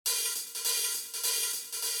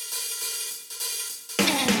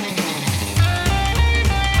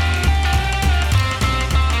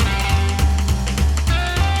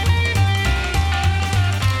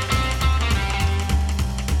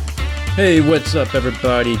Hey, what's up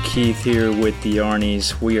everybody? Keith here with the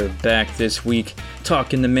Arnies. We are back this week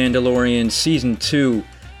talking The Mandalorian Season 2,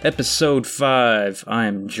 Episode 5. I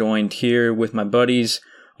am joined here with my buddies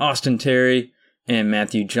Austin Terry and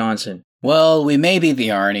Matthew Johnson. Well, we may be the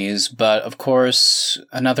Arnies, but of course,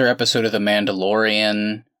 another episode of The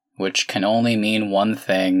Mandalorian, which can only mean one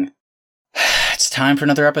thing. It's time for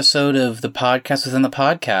another episode of the podcast within the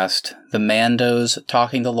podcast, The Mandos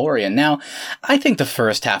Talking DeLorean. Now, I think the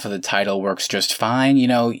first half of the title works just fine. You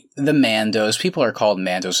know, the Mandos, people are called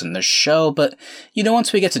Mandos in the show, but, you know,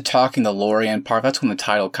 once we get to Talking DeLorean part, that's when the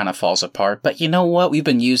title kind of falls apart. But you know what? We've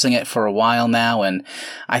been using it for a while now, and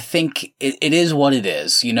I think it is what it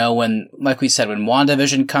is. You know, when, like we said, when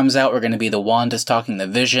WandaVision comes out, we're going to be the Wandas talking the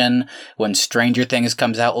Vision. When Stranger Things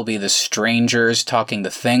comes out, we'll be the Strangers talking the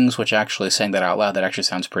Things, which actually, saying that out loud, that actually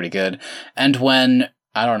sounds pretty good. And when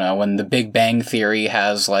The Big Bang Theory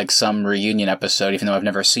has, like, some reunion episode, even though I've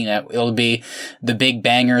never seen it, it'll be the Big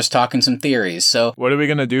Bangers talking some theories, so... What are we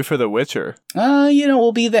gonna do for The Witcher?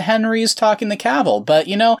 We'll be the Henrys talking the Cavill, but,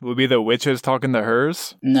 We'll be the witches talking the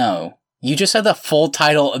hers? No. You just said the full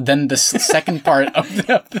title, then the second part of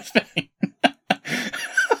the thing.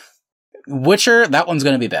 Witcher, that one's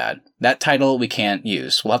gonna be bad. That title we can't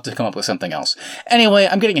use. We'll have to come up with something else. Anyway,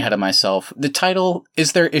 I'm getting ahead of myself. The title,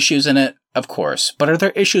 is there issues in it? Of course. But are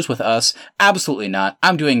there issues with us? Absolutely not.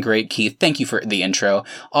 I'm doing great, Keith. Thank you for the intro.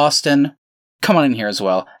 Austin, come on in here as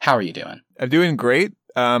well. How are you doing? I'm doing great.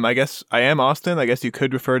 I guess I am Austin. I guess you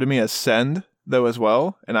could refer to me as Send, though, as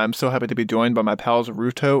well. And I'm so happy to be joined by my pals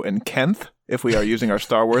Ruto and Kenth, if we are using our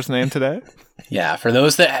Star Wars name today. Yeah, for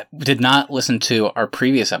those that did not listen to our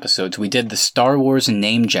previous episodes, we did the Star Wars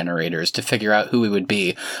name generators to figure out who we would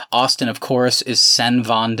be. Austin, of course, is Sen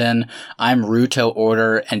Vonden. I'm Ruto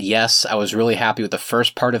Order, and yes, I was really happy with the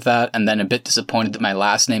first part of that, and then a bit disappointed that my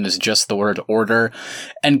last name is just the word Order.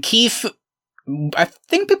 And Keith, I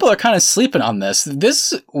think people are kind of sleeping on this.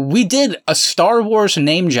 We did a Star Wars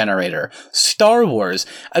name generator. Star Wars.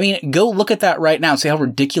 I mean, go look at that right now and see how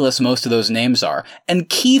ridiculous most of those names are. And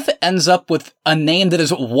Keith ends up with a name that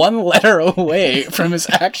is one letter away from his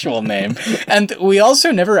actual name. And we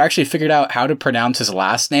also never actually figured out how to pronounce his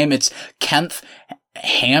last name. It's Kenth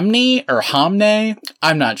Hamney or Hamne?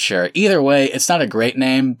 I'm not sure. Either way, it's not a great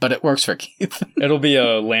name, but it works for Keith. It'll be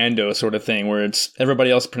a Lando sort of thing where it's everybody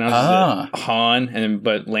else pronounces it Han,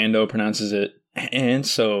 but Lando pronounces it Han.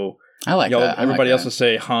 So I like that. Everybody else will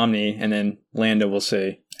say Hamney, and then Lando will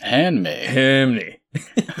say Hamney.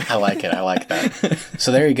 I like it. I like that.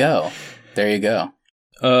 So there you go.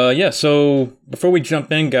 So before we jump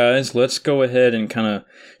in, guys, let's go ahead and kind of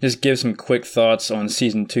just give some quick thoughts on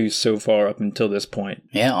Season 2 so far up until this point.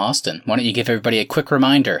 Yeah, Austin, why don't you give everybody a quick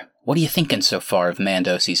reminder? What are you thinking so far of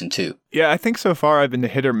Mando Season 2? Yeah, I think so far I've been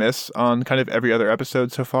hit or miss on kind of every other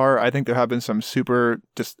episode so far. I think there have been some super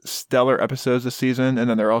just stellar episodes this season, and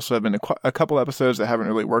then there also have been a couple episodes that haven't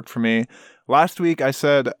really worked for me. Last week I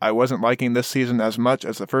said I wasn't liking this season as much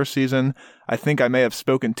as the first season. I think I may have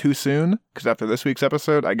spoken too soon, because after this week's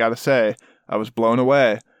episode, I gotta say, I was blown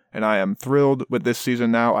away. And I am thrilled with this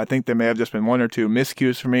season now. I think there may have just been one or two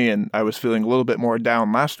miscues for me, and I was feeling a little bit more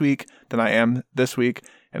down last week than I am this week.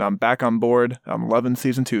 And I'm back on board. I'm loving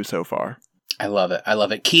Season 2 so far. I love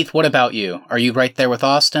it. Keith, what about you? Are you right there with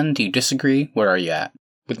Austin? Do you disagree? Where are you at?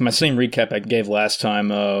 With my same recap I gave last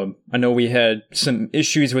time, I know we had some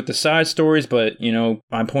issues with the side stories, but,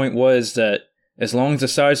 my point was that as long as the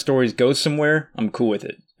side stories go somewhere, I'm cool with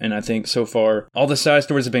it. And I think so far, all the side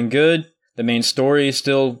stories have been good. The main story is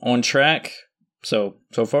still on track. So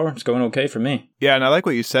far, it's going okay for me. Yeah, and I like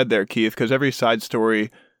what you said there, Keith, because every side story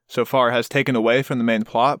so far has taken away from the main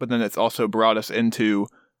plot, but then it's also brought us into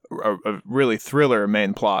a really thriller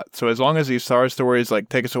main plot. So as long as these side stories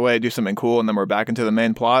take us away, do something cool, and then we're back into the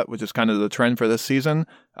main plot, which is kind of the trend for this season,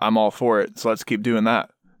 I'm all for it. So let's keep doing that.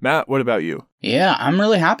 Matt, what about you? Yeah, I'm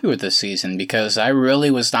really happy with this season because I really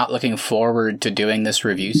was not looking forward to doing this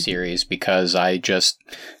review series because I just,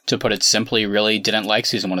 to put it simply, really didn't like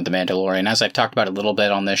Season 1 of The Mandalorian. As I've talked about a little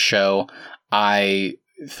bit on this show, I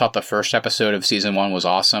thought the first episode of Season 1 was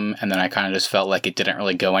awesome, and then I kind of just felt like it didn't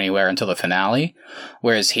really go anywhere until the finale.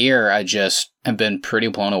 Whereas here, I just have been pretty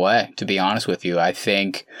blown away, to be honest with you. I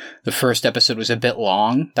think the first episode was a bit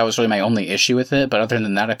long. That was really my only issue with it, but other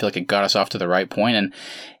than that, I feel like it got us off to the right point, and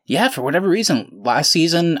yeah, for whatever reason, last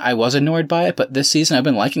season I was annoyed by it, but this season I've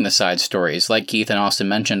been liking the side stories. Like Keith and Austin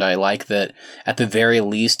mentioned, I like that at the very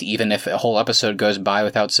least, even if a whole episode goes by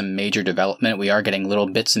without some major development, we are getting little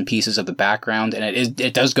bits and pieces of the background, and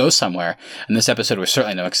it does go somewhere. And this episode was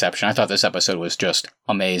certainly no exception. I thought this episode was just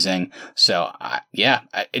amazing. So, yeah,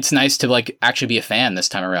 it's nice to actually be a fan this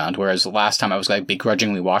time around. Whereas last time I was like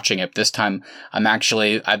begrudgingly watching it. This time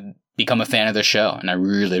I've become a fan of the show, and I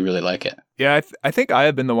really, really like it. Yeah, I think I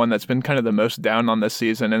have been the one that's been kind of the most down on this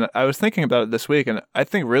season, and I was thinking about it this week, and I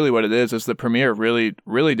think really what it is the premiere really,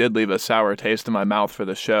 really did leave a sour taste in my mouth for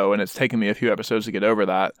the show, and it's taken me a few episodes to get over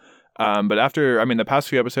that. But the past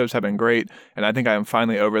few episodes have been great, and I think I am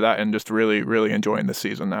finally over that and just really, really enjoying this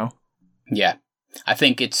season now. Yeah. I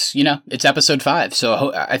think it's episode 5,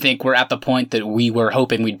 so I think we're at the point that we were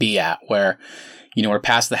hoping we'd be at, where we're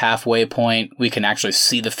past the halfway point. We can actually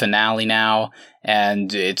see the finale now,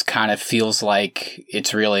 and it kind of feels like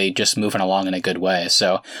it's really just moving along in a good way.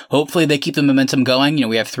 So hopefully they keep the momentum going.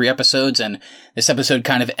 We have 3 episodes, and this episode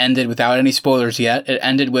kind of ended without any spoilers yet. It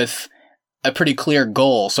ended with a pretty clear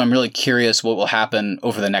goal, so I'm really curious what will happen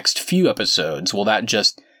over the next few episodes. Will that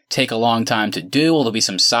just take a long time to do? Will there be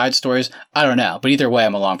some side stories? I don't know, but either way,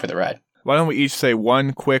 I'm along for the ride. Why don't we each say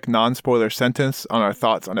one quick non-spoiler sentence on our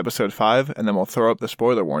thoughts on episode 5, and then we'll throw up the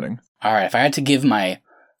spoiler warning. All right, if I had to give my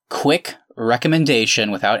quick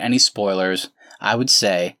recommendation without any spoilers, I would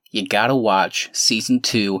say you gotta watch Season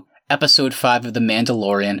 2, Episode 5 of The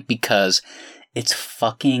Mandalorian, because it's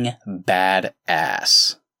fucking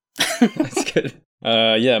badass. That's good.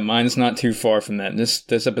 Yeah, mine's not too far from that.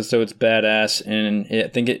 This episode's badass, and I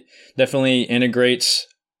think it definitely integrates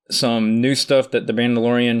some new stuff that The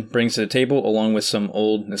Mandalorian brings to the table, along with some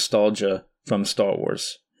old nostalgia from Star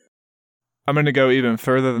Wars. I'm going to go even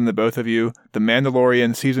further than the both of you. The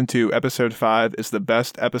Mandalorian Season 2, Episode 5 is the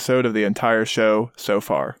best episode of the entire show so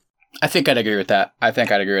far. I think I'd agree with that.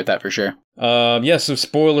 For sure. So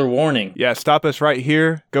spoiler warning. Yeah, stop us right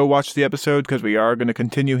here. Go watch the episode, because we are going to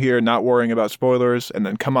continue here not worrying about spoilers, and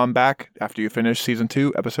then come on back after you finish Season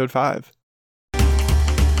 2, Episode 5.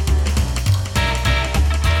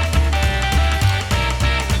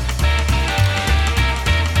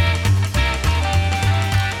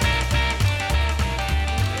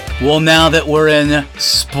 Well, now that we're in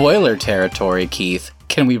spoiler territory, Keith,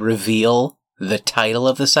 can we reveal the title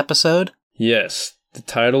of this episode? Yes, the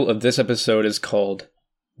title of this episode is called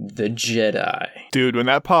The Jedi. Dude, when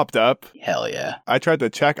that popped up, hell yeah. I tried to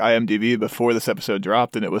check IMDb before this episode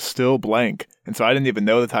dropped, and it was still blank. And so I didn't even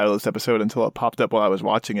know the title of this episode until it popped up while I was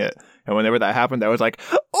watching it. And whenever that happened, I was like,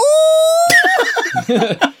 ooh!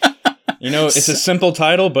 It's a simple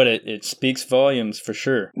title, but it speaks volumes for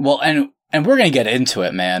sure. Well, and we're going to get into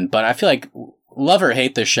it, man, but I feel like love or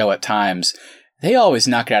hate the show at times, they always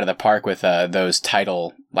knock it out of the park with those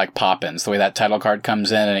title, pop-ins. The way that title card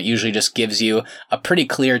comes in, and it usually just gives you a pretty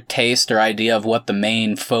clear taste or idea of what the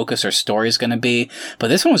main focus or story is going to be. But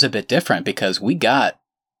this one was a bit different, because we got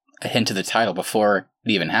a hint of the title before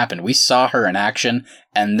it even happened. We saw her in action,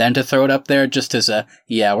 and then to throw it up there just as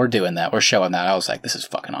yeah, we're doing that, we're showing that. I was like, this is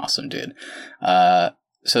fucking awesome, dude.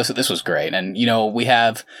 So this was great. And, we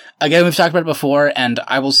have, again, we've talked about it before, and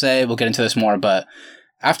I will say, we'll get into this more, but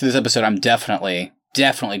after this episode, I'm definitely,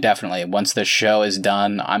 once this show is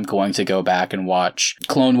done, I'm going to go back and watch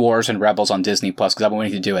Clone Wars and Rebels on Disney Plus, because I've been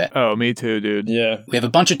waiting to do it. Oh, me too, dude. Yeah. We have a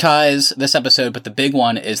bunch of ties this episode, but the big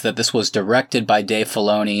one is that this was directed by Dave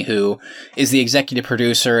Filoni, who is the executive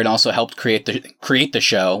producer and also helped create the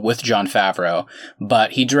show with Jon Favreau.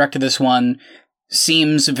 But he directed this one.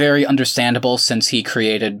 Seems very understandable since he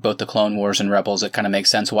created both the Clone Wars and Rebels. It kind of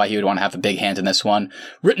makes sense why he would want to have a big hand in this one.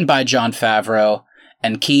 Written by Jon Favreau.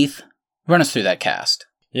 And Keith, run us through that cast.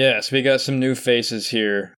 Yes, we got some new faces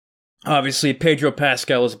here. Obviously, Pedro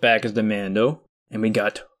Pascal is back as the Mando. And we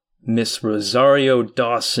got Miss Rosario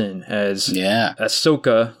Dawson as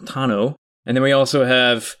Ahsoka Tano. And then we also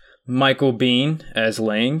have Michael Biehn as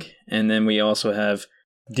Lang. And then we also have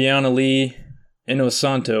Deanna Lee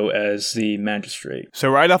Inosanto as the magistrate. So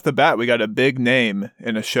right off the bat, we got a big name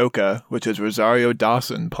in Ahsoka, which is Rosario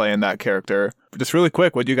Dawson playing that character. Just really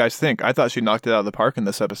quick, what do you guys think? I thought she knocked it out of the park in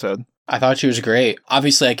this episode. I thought she was great.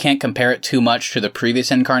 Obviously, I can't compare it too much to the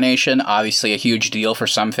previous incarnation. Obviously, a huge deal for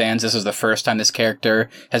some fans. This is the first time this character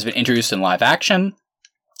has been introduced in live action.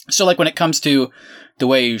 So, when it comes to the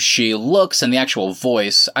way she looks and the actual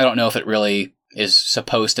voice, I don't know if it really is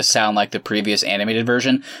supposed to sound like the previous animated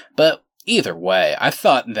version, but either way, I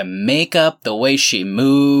thought the makeup, the way she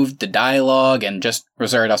moved, the dialogue, and just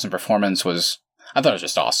Rosario Dawson's performance I thought it was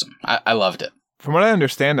just awesome. I loved it. From what I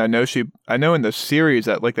understand, I know in the series,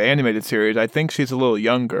 the animated series, I think she's a little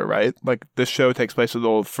younger, right? This show takes place a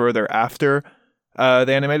little further after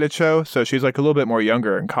the animated show, so she's a little bit more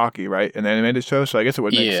younger and cocky, right, in the animated show, so I guess it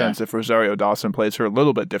would make sense if Rosario Dawson plays her a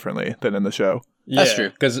little bit differently than in the show. Yeah, that's true.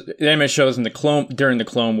 Because the animated show is during the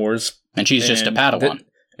Clone Wars. And she's just a Padawan.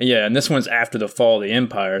 And this one's after the fall of the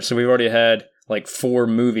Empire, so we've already had 4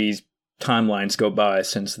 movies timelines go by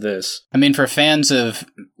since this. I mean, for fans of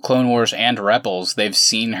Clone Wars and Rebels, they've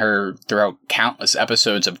seen her throughout countless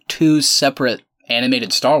episodes of 2 separate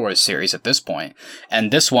animated Star Wars series at this point.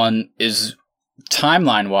 And this one is,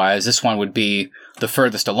 timeline-wise, this one would be the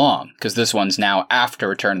furthest along, because this one's now after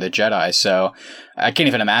Return of the Jedi. So I can't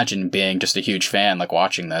even imagine being just a huge fan, like,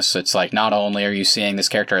 watching this. It's like, not only are you seeing this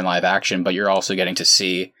character in live action, but you're also getting to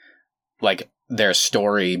see, like, their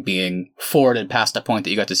story being forwarded past the point that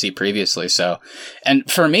you got to see previously. So, and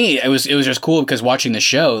for me, it was just cool because watching the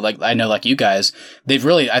show, like, I know, like you guys, they've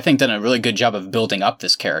really, I think, done a really good job of building up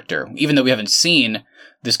this character. Even though we haven't seen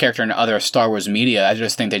this character in other Star Wars media, I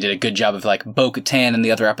just think they did a good job of, like, Bo-Katan in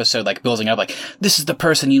the other episode, like, building up, like, this is the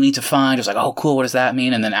person you need to find. It was like, oh, cool, what does that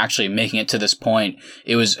mean? And then actually making it to this point,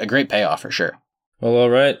 it was a great payoff for sure. Well, all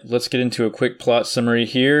right, let's get into a quick plot summary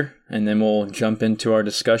here, and then we'll jump into our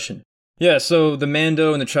discussion. Yeah, so the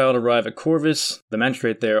Mando and the child arrive at Corvus. The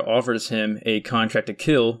magistrate there offers him a contract to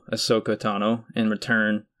kill Ahsoka Tano in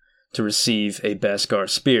return to receive a Beskar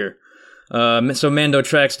spear. So Mando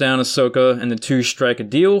tracks down Ahsoka and the two strike a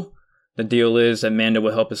deal. The deal is that Mando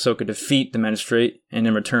will help Ahsoka defeat the magistrate, and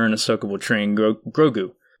in return Ahsoka will train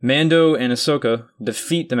Grogu. Mando and Ahsoka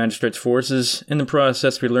defeat the magistrate's forces. In the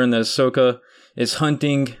process, we learn that Ahsoka is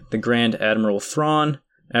hunting the Grand Admiral Thrawn.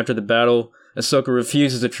 After the battle, Ahsoka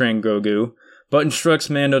refuses to train Grogu, but instructs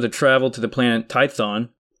Mando to travel to the planet Tython,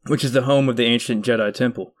 which is the home of the ancient Jedi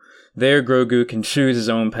Temple. There, Grogu can choose his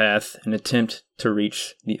own path and attempt to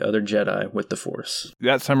reach the other Jedi with the Force.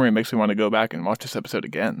 That summary makes me want to go back and watch this episode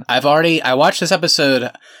again. I watched this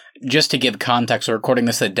episode just to give context. We're recording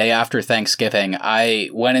this the day after Thanksgiving. I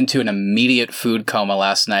went into an immediate food coma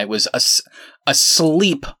last night, was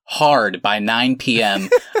asleep hard by 9 p.m.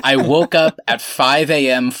 I woke up at 5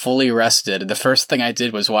 a.m. fully rested. The first thing I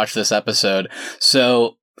did was watch this episode.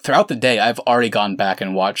 So throughout the day, I've already gone back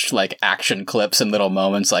and watched, like, action clips and little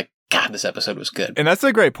moments, like, God, this episode was good. And that's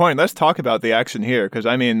a great point. Let's talk about the action here, because,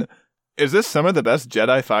 I mean, is this some of the best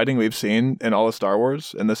Jedi fighting we've seen in all of Star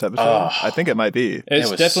Wars in this episode? I think it might be.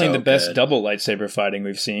 It's definitely so the best good. Double lightsaber fighting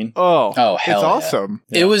we've seen. Oh, hell it's yeah. awesome.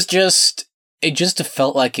 Yeah. It just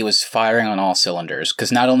felt like it was firing on all cylinders,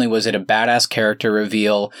 because not only was it a badass character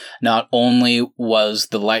reveal, not only was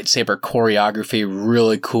the lightsaber choreography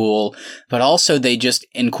really cool, but also they just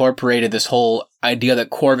incorporated this whole idea that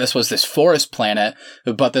Corvus was this forest planet,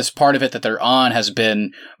 but this part of it that they're on has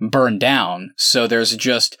been burned down. So there's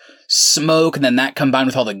just smoke, and then that combined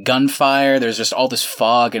with all the gunfire, there's just all this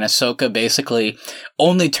fog, and Ahsoka basically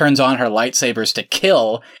only turns on her lightsabers to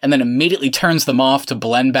kill, and then immediately turns them off to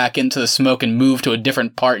blend back into the smoke and move to a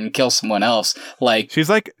different part and kill someone else. Like,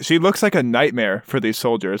 she looks like a nightmare for these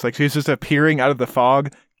soldiers. Like, she's just appearing out of the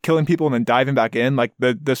fog, killing people and then diving back in. Like,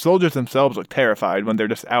 the soldiers themselves look terrified when they're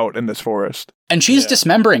just out in this forest. And she's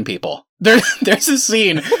dismembering people. There's a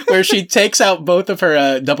scene where she takes out both of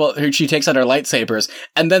her she takes out her lightsabers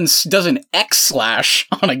and then does an X slash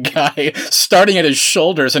on a guy, starting at his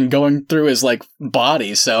shoulders and going through his, like,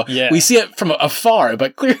 body. So we see it from afar,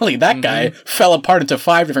 but clearly that guy fell apart into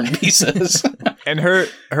 5 different pieces. And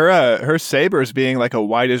her sabers being like a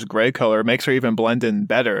whitish gray color makes her even blend in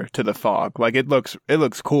better to the fog. Like, it looks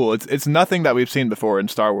cool. It's nothing that we've seen before in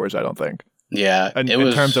Star Wars, I don't think. Yeah, in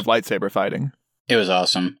terms of lightsaber fighting. It was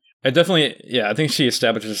awesome. I think she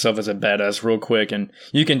establishes herself as a badass real quick, and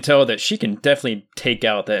you can tell that she can definitely take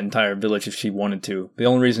out that entire village if she wanted to. The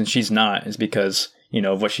only reason she's not is because,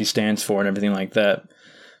 of what she stands for and everything like that.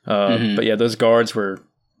 But yeah, those guards were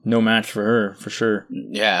no match for her, for sure.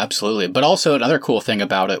 Yeah, absolutely. But also another cool thing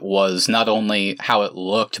about it was not only how it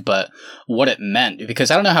looked, but what it meant. Because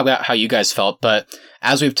I don't know how you guys felt, but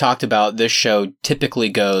as we've talked about, this show typically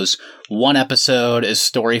goes, one episode is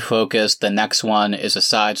story-focused, the next one is a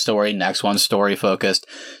side story, next one's story-focused.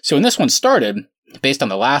 So when this one started, based on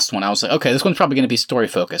the last one, I was like, okay, this one's probably going to be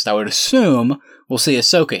story-focused. I would assume we'll see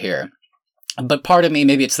Ahsoka here. But part of me,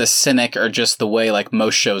 maybe it's the cynic or just the way, like,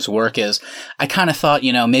 most shows work, is I kind of thought,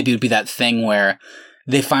 maybe it would be that thing where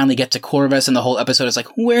they finally get to Corvus and the whole episode is like,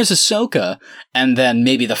 where's Ahsoka? And then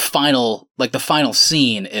maybe the final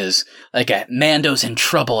scene is like a Mando's in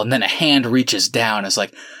trouble and then a hand reaches down. It's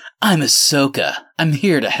like, I'm Ahsoka. I'm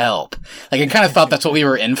here to help. Like, I kind of thought that's what we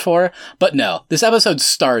were in for. But no, this episode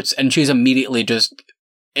starts and she's immediately just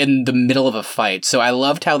in the middle of a fight. So I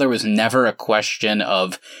loved how there was never a question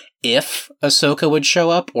of if Ahsoka would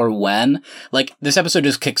show up or when. Like, this episode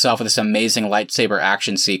just kicks off with this amazing lightsaber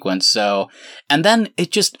action sequence. So, and then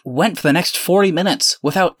it just went for the next 40 minutes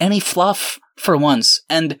without any fluff for once.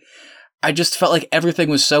 And I just felt like everything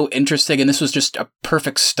was so interesting, and this was just a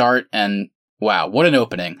perfect start. And wow, what an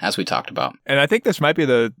opening, as we talked about. And I think this might be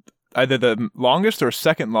the either the longest or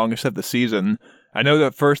second longest of the season. I know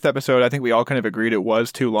the first episode, I think we all kind of agreed it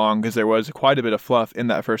was too long because there was quite a bit of fluff in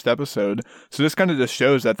that first episode. So this kind of just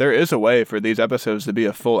shows that there is a way for these episodes to be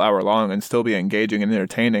a full hour long and still be engaging and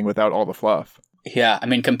entertaining without all the fluff. Yeah, I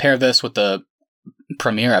mean, compare this with the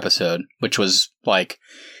premiere episode, which was like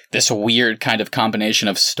this weird kind of combination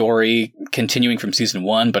of story continuing from season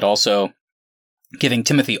 1, but also giving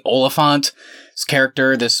Timothy Oliphant's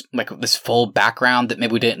character this full background that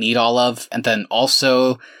maybe we didn't need all of, and then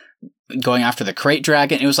also going after the crate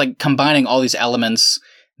dragon. It was like combining all these elements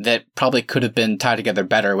that probably could have been tied together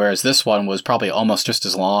better, whereas this one was probably almost just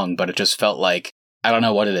as long, but it just felt like, I don't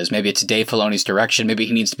know what it is. Maybe it's Dave Filoni's direction. Maybe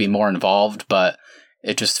he needs to be more involved, but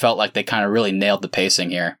it just felt like they kind of really nailed the pacing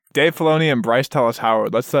here. Dave Filoni and Bryce Dallas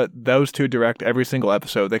Howard, let's let those two direct every single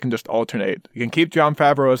episode. They can just alternate. You can keep Jon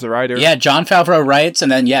Favreau as the writer. Yeah, Jon Favreau writes,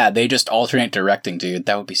 and then, they just alternate directing, dude.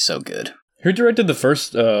 That would be so good. Who directed the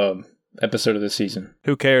first episode of the season?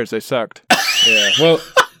 Who cares? They sucked. Yeah.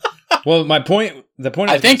 Well, the point.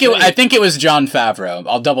 I think it was Jon Favreau.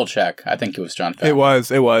 I'll double check. I think it was Jon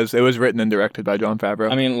Favreau. It was written and directed by Jon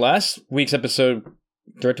Favreau. I mean, last week's episode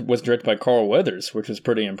was directed by Carl Weathers, which was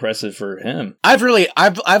pretty impressive for him. I've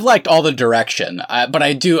liked all the direction, but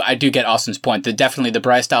I do get Austin's point that definitely the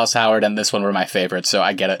Bryce Dallas Howard and this one were my favorites, so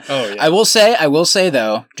I get it. Oh, yeah. I will say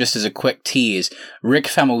though, just as a quick tease, Rick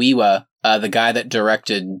Famuyiwa, the guy that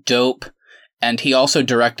directed Dope, and he also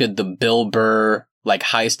directed the Bill Burr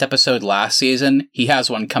heist episode last season. He has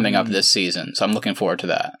one coming up this season, so I'm looking forward to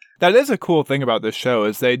that. That is a cool thing about this show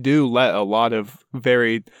is they do let a lot of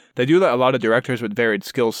directors with varied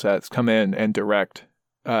skill sets come in and direct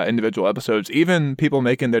individual episodes, even people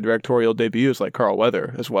making their directorial debuts like Carl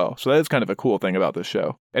Weather as well. So that is kind of a cool thing about this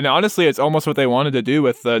show. And honestly, it's almost what they wanted to do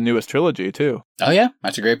with the newest trilogy too. Oh yeah,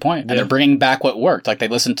 that's a great point. And they're bringing back what worked. They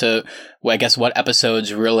listened to, what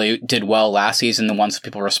episodes really did well last season, the ones that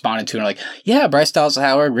people responded to, and are like, yeah, Bryce Dallas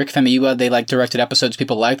Howard, Rick Famuyiwa, they directed episodes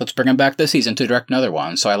people liked. Let's bring them back this season to direct another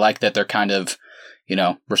one. So I like that they're kind of,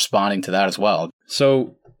 responding to that as well.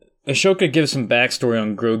 So Ashoka gives some backstory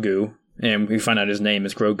on Grogu. And we find out his name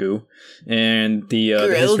is Grogu. And the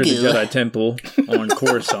history of the Jedi Temple on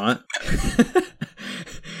Coruscant.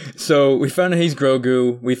 So we found out he's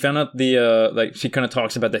Grogu. We found out she kind of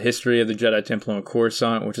talks about the history of the Jedi Temple on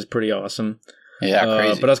Coruscant, which is pretty awesome. Yeah,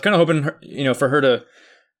 crazy. But I was kind of hoping, for her to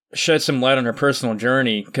shed some light on her personal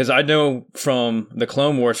journey. Because I know from the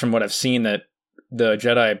Clone Wars, from what I've seen, that the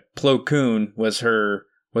Jedi Plo Koon was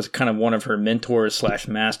kind of one of her mentors /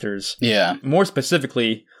 masters. Yeah. More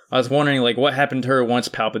specifically, I was wondering, what happened to her once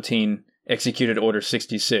Palpatine executed Order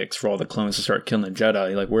 66 for all the clones to start killing the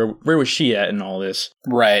Jedi? Where was she at in all this?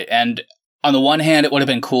 Right, and on the one hand, it would have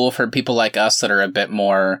been cool for people like us that are a bit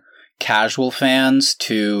more casual fans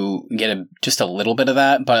to get just a little bit of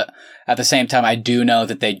that, but at the same time, I do know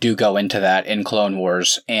that they do go into that in Clone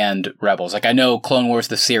Wars and Rebels. I know Clone Wars,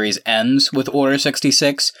 the series ends with Order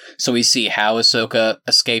 66, so we see how Ahsoka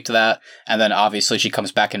escaped that, and then obviously she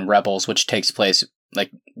comes back in Rebels, which takes place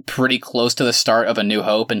pretty close to the start of A New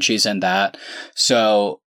Hope, and she's in that.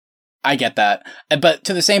 So I get that. But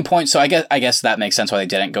to the same point, so I guess that makes sense why they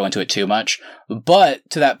didn't go into it too much. But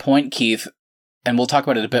to that point, Keith, and we'll talk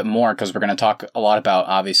about it a bit more because we're going to talk a lot about,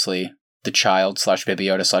 obviously, the child / Baby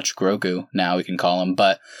Yoda / Grogu, now we can call him.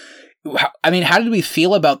 But I mean, how did we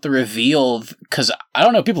feel about the reveal? Because I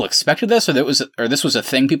don't know, people expected this, or this was a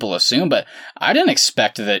thing people assumed, but I didn't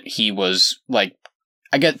expect that he was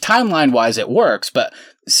I get timeline-wise it works, but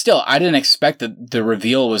still, I didn't expect that the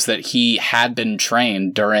reveal was that he had been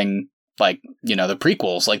trained during, the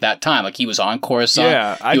prequels, that time. He was on Coruscant.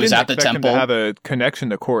 Yeah, I was at the temple. Him to have a connection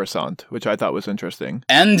to Coruscant, which I thought was interesting.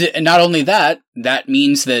 And not only that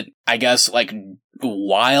means that, I guess,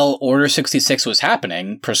 while Order 66 was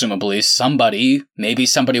happening, presumably maybe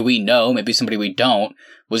somebody we know, maybe somebody we don't,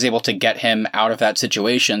 was able to get him out of that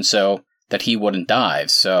situation, so that he wouldn't die,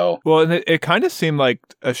 so... Well, and it kind of seemed like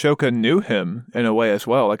Ashoka knew him in a way as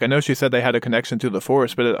well. I know she said they had a connection to the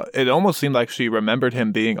Force, but it almost seemed like she remembered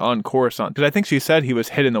him being on Coruscant. Because I think she said he was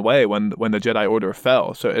hidden away when the Jedi Order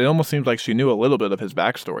fell, so it almost seems like she knew a little bit of his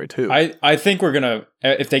backstory, too. I think we're gonna...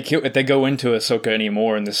 If they go into Ahsoka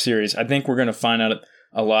anymore in this series, I think we're gonna find out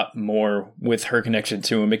a lot more with her connection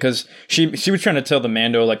to him, because she was trying to tell the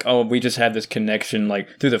Mando, we just had this connection,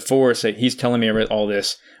 through the Force, that he's telling me all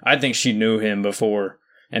this. I think she knew him before,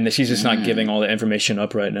 and that she's just not giving all the information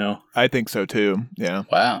up right now. I think so too. Yeah.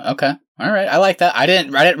 Wow. Okay. All right. I like that. I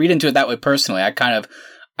didn't read into it that way personally.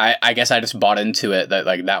 I guess I just bought into it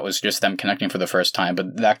that that was just them connecting for the first time,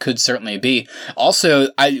 but that could certainly be. Also,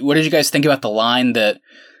 what did you guys think about the line that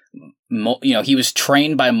he was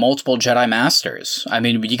trained by multiple Jedi Masters. I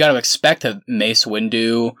mean, you got to expect a Mace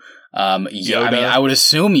Windu, Yoda. I mean, I would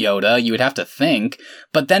assume Yoda, you would have to think.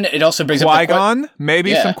 But then it also brings Qui-Gon?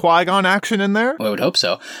 Maybe some Qui-Gon action in there? I would hope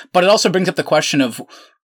so. But it also brings up the question of,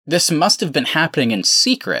 this must have been happening in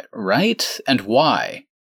secret, right? And why?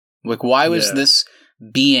 Like, why was this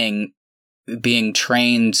being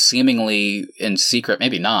trained seemingly in secret?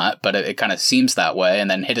 Maybe not, but it kind of seems that way, and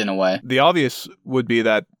then hidden away. The obvious would be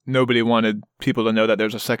that nobody wanted people to know that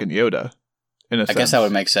there's a second Yoda. I guess that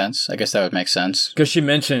would make sense. Because she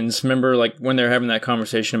mentions, remember, like when they're having that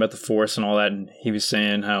conversation about the Force and all that, and he was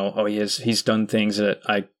saying how he's done things that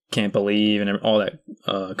I can't believe and all that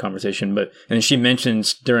conversation. And she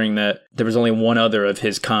mentions during that there was only one other of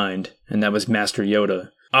his kind, and that was Master Yoda.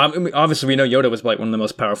 Obviously, we know Yoda was like one of the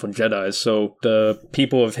most powerful Jedis, so the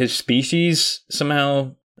people of his species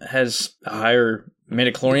somehow has a higher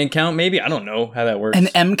midichlorian count, maybe? I don't know how that works. An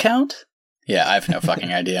M count? Yeah, I have no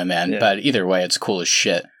fucking idea, man. Yeah. But either way, it's cool as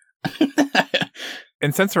shit.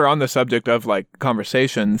 And since we're on the subject of, like,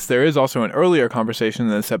 conversations, there is also an earlier conversation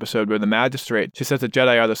in this episode where the magistrate, she says the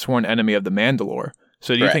Jedi are the sworn enemy of the Mandalore.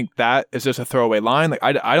 So do you think that is just a throwaway line? Like,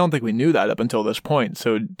 I don't think we knew that up until this point.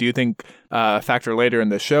 So do you think a factor later in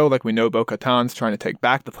the show, like we know Bo-Katan's trying to take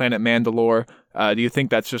back the planet Mandalore, do you think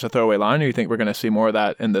that's just a throwaway line, or do you think we're going to see more of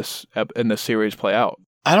that in this series play out?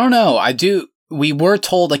 I don't know. We were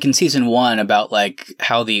told, like, in season 1 about, like,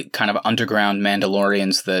 how the kind of underground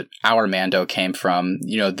Mandalorians that our Mando came from,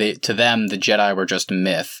 to them, the Jedi were just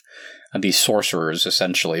myth, these sorcerers,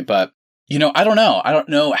 essentially. But, I don't know. I don't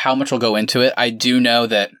know how much will go into it. I do know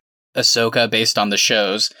that Ahsoka, based on the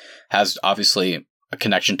shows, has obviously a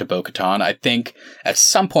connection to Bo-Katan. I think at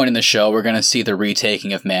some point in the show, we're going to see the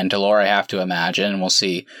retaking of Mandalore, I have to imagine. We'll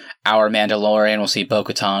see our Mandalorian, we'll see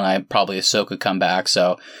Bo-Katan, probably Ahsoka come back,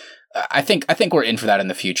 so I think we're in for that in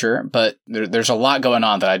the future, but there's a lot going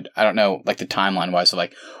on that I don't know, like the timeline wise, of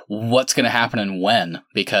like what's going to happen and when,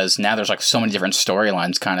 because now there's like so many different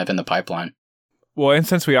storylines kind of in the pipeline. Well, and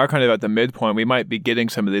since we are kind of at the midpoint, we might be getting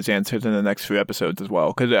some of these answers in the next few episodes as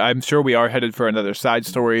well, because I'm sure we are headed for another side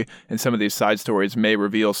story, and some of these side stories may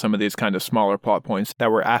reveal some of these kind of smaller plot points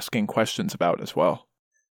that we're asking questions about as well.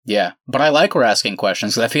 Yeah, but I like we're asking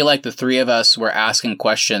questions, because I feel like the three of us were asking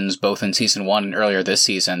questions both in season 1 and earlier this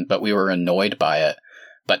season, but we were annoyed by it.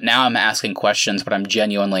 But now I'm asking questions, but I'm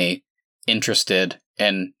genuinely interested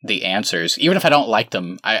in the answers. Even if I don't like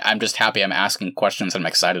them, I'm just happy I'm asking questions I'm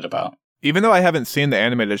excited about. Even though I haven't seen the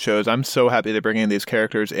animated shows, I'm so happy they're bringing these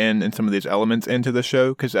characters in and some of these elements into the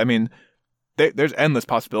show, because, I mean, there's endless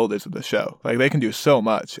possibilities with the show. Like, they can do so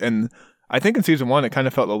much, and I think in season 1, it kind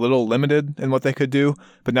of felt a little limited in what they could do,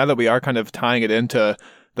 but now that we are kind of tying it into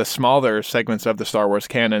the smaller segments of the Star Wars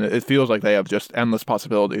canon, it feels like they have just endless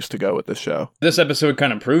possibilities to go with this show. This episode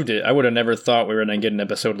kind of proved it. I would have never thought we were going to get an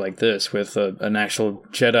episode like this with an actual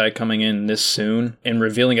Jedi coming in this soon and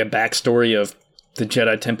revealing a backstory of the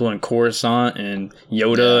Jedi Temple in Coruscant and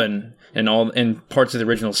Yoda and all and parts of the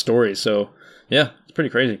original story. So, yeah. It's pretty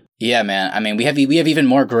crazy. Yeah, man. I mean, we have even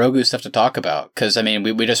more Grogu stuff to talk about, because, I mean,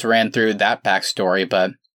 we just ran through that backstory,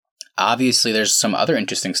 but obviously there's some other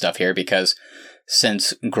interesting stuff here, because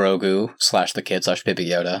since Grogu / the kid / Baby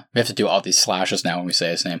Yoda, we have to do all these slashes now when we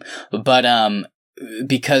say his name, but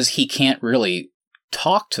because he can't really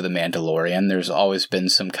talk to the Mandalorian, there's always been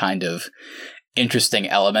some kind of interesting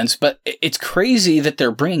elements, but it's crazy that they're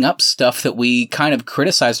bringing up stuff that we kind of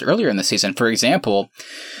criticized earlier in the season. For example,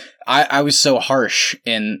 I was so harsh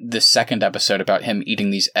in the second episode about him eating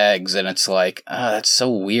these eggs, and it's like, that's so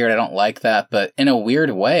weird, I don't like that, but in a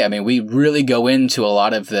weird way, I mean, we really go into a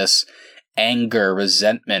lot of this anger,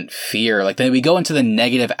 resentment, fear, like we go into the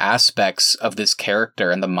negative aspects of this character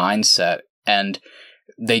and the mindset, and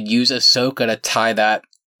they use Ahsoka to tie that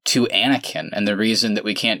to Anakin and the reason that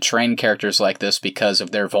we can't train characters like this because of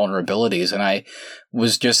their vulnerabilities. And I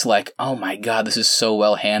was just like, oh my God, this is so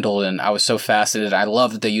well handled. And I was so fascinated. I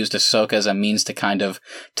love that they used Ahsoka as a means to kind of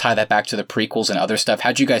tie that back to the prequels and other stuff.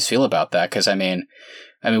 How'd you guys feel about that? Because I mean,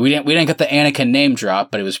 we didn't get the Anakin name drop,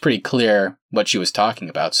 but it was pretty clear what she was talking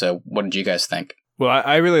about. So what did you guys think? Well,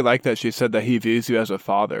 I really like that she said that he views you as a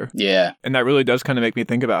father. Yeah. And that really does kind of make me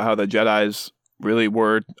think about how the Jedis really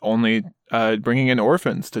were only bringing in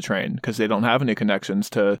orphans to train, because they don't have any connections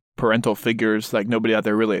to parental figures, like nobody out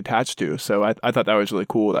there really attached to. So I thought that was really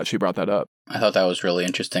cool that she brought that up. I thought that was really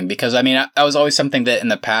interesting, because I mean, that was always something that in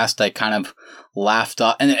the past I kind of laughed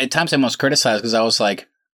off, and at times I almost criticized, because I was like,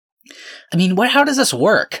 I mean, how does this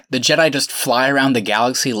work? The Jedi just fly around the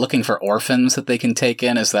galaxy looking for orphans that they can take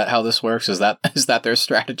in? Is that how this works? Is that their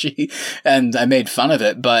strategy? And I made fun of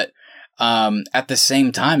it, but At the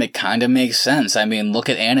same time, it kind of makes sense. I mean, look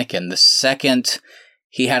at Anakin. The second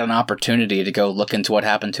he had an opportunity to go look into what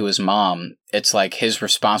happened to his mom, it's like his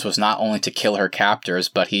response was not only to kill her captors,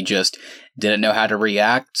 but he just didn't know how to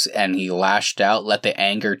react, and he lashed out, let the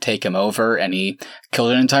anger take him over, and he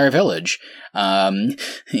killed an entire village.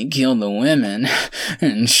 He killed the women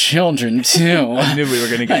and children too. I knew we were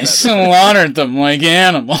going to get I that. slaughtered them like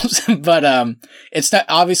animals. But it's not,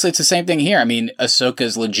 obviously it's the same thing here. I mean,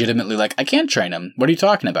 Ahsoka's legitimately like, I can't train him. What are you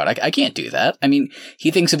talking about? I can't do that. I mean,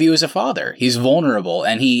 he thinks of you as a father. He's vulnerable,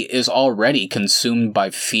 and he is already consumed by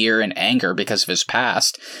fear and anger because of his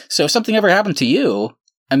past. So if something ever happened to you,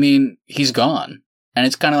 I mean, he's gone. And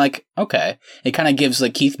it's kind of like, okay. It kind of gives,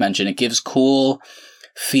 like Keith mentioned, it gives cool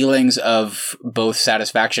feelings of both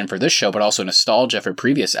satisfaction for this show, but also nostalgia for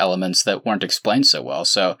previous elements that weren't explained so well.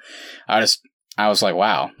 So I was like,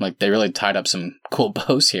 wow, like they really tied up some cool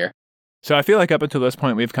bows here. So I feel like up until this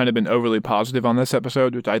point, we've kind of been overly positive on this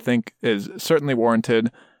episode, which I think is certainly warranted.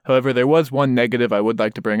 However, there was one negative I would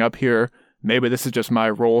like to bring up here. Maybe this is just my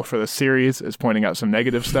role for the series, is pointing out some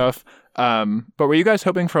negative stuff. But were you guys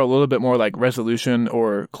hoping for a little bit more like resolution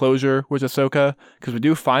or closure with Ahsoka? Because we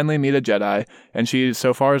do finally meet a Jedi, and she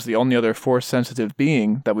so far is the only other Force-sensitive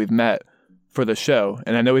being that we've met for the show.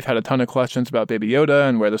 And I know we've had a ton of questions about Baby Yoda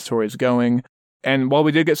and where the story is going. And while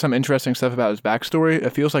we did get some interesting stuff about his backstory,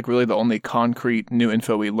 it feels like really the only concrete new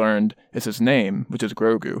info we learned is his name, which is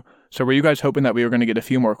Grogu. So were you guys hoping that we were going to get a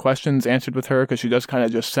few more questions answered with her? Because she does kind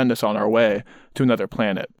of just send us on our way to another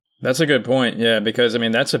planet. That's a good point, yeah, because, I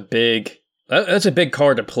mean, that's a big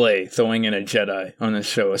card to play, throwing in a Jedi on this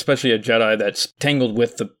show, especially a Jedi that's tangled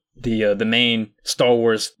with the main Star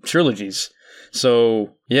Wars trilogies.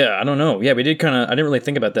 So, yeah, I don't know. Yeah, I didn't really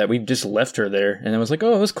think about that. We just left her there, and I was like,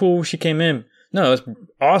 oh, it was cool she came in. No, it's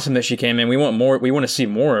awesome that she came in. We want more. We want to see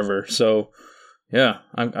more of her. So, yeah,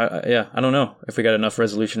 I don't know if we got enough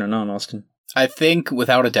resolution or not, Austin. I think,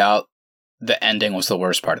 without a doubt, the ending was the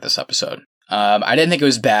worst part of this episode. I didn't think it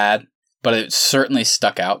was bad, but it certainly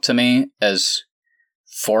stuck out to me as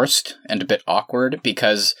forced and a bit awkward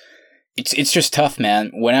because it's just tough,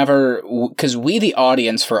 man. Because we, the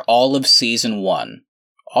audience, for all of season one,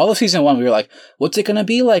 we were like, what's it going to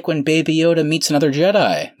be like when Baby Yoda meets another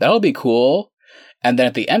Jedi? That'll be cool. And then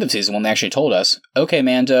at the end of season one, they actually told us, okay,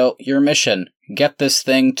 Mando, your mission, get this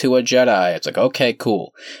thing to a Jedi. It's like, okay,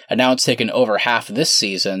 cool. And now it's taken over half this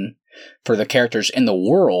season for the characters in the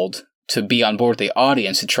world to be on board with the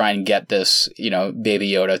audience to try and get this,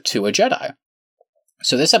 Baby Yoda to a Jedi.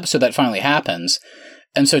 So this episode, that finally happens.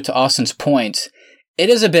 And so to Austin's point,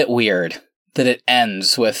 it is a bit weird that it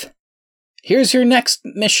ends with, here's your next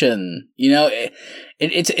mission.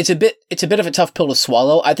 It's a bit of a tough pill to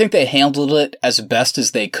swallow. I think they handled it as best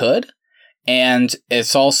as they could. And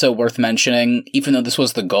it's also worth mentioning, even though this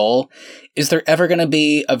was the goal, is there ever going to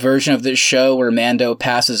be a version of this show where Mando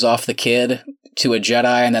passes off the kid to a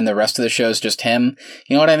Jedi and then the rest of the show is just him?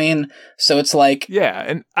 You know what I mean? So it's like... Yeah,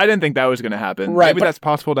 and I didn't think that was going to happen. Right, Maybe that's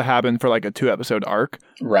possible to happen for like a 2-episode arc.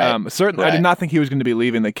 Right. Certainly, right. I did not think he was going to be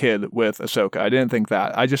leaving the kid with Ahsoka. I didn't think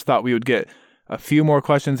that. I just thought we would get a few more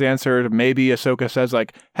questions answered. Maybe Ahsoka says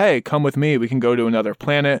like, hey, come with me. We can go to another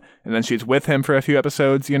planet. And then she's with him for a few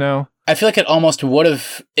episodes, I feel like it almost would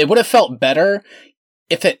have felt better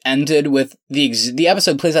if it ended with the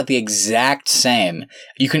episode plays out the exact same.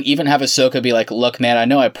 You can even have Ahsoka be like, look, man, I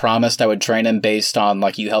know I promised I would train him based on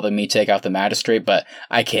like you helping me take out the magistrate, but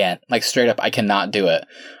I can't. Like straight up, I cannot do it.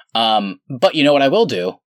 But you know what I will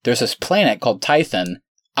do? There's this planet called Tython.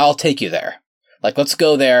 I'll take you there. Like, let's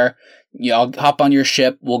go there. I'll hop on your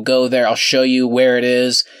ship. We'll go there. I'll show you where it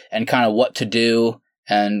is and kind of what to do.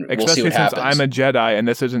 And we'll see what happens. Especially since I'm a Jedi and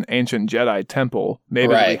this is an ancient Jedi temple,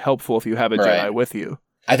 maybe it'd be helpful if you have a Jedi with you.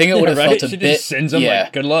 I think it would have felt a she bit... just sends them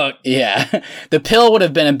like, good luck. Yeah. The pill would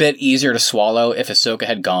have been a bit easier to swallow if Ahsoka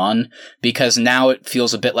had gone, because now it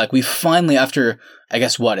feels a bit like we finally, after, I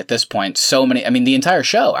guess what, at this point, the entire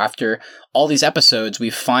show, after all these episodes, we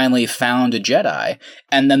finally found a Jedi,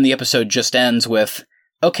 and then the episode just ends with,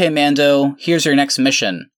 okay, Mando, here's your next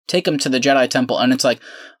mission. Take him to the Jedi Temple. And it's like,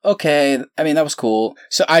 okay, that was cool.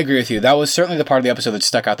 So I agree with you. That was certainly the part of the episode that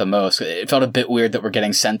stuck out the most. It felt a bit weird that we're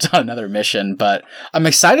getting sent on another mission, but I'm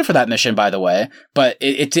excited for that mission, by the way. But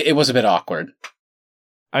it was a bit awkward.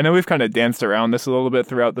 I know we've kind of danced around this a little bit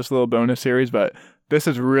throughout this little bonus series, but this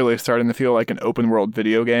is really starting to feel like an open world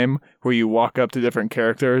video game where you walk up to different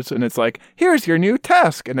characters and it's like, here's your new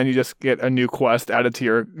task. And then you just get a new quest added to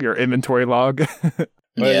your inventory log.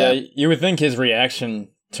 But you would think his reaction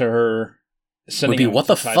to her would be, what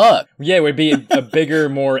the fuck? Yeah, it would be a bigger,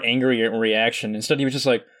 more angry reaction. Instead, he was just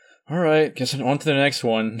like, all right, guess on to the next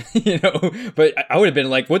one, But I would have been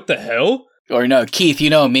like, what the hell? Or no, Keith, you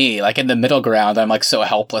know me, like in the middle ground, I'm like so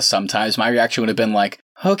helpless sometimes. My reaction would have been like,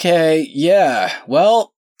 okay, yeah,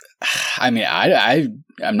 well, I mean,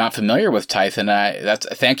 I'm not familiar with Tython.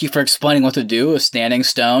 Thank you for explaining what to do. A standing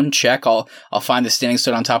stone, check. I'll find the standing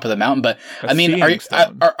stone on top of the mountain. But I mean,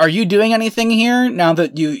 are you doing anything here now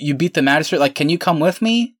that you beat the magistrate? Like, can you come with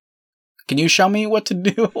me? Can you show me what to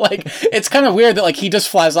do? Like, it's kind of weird that like he just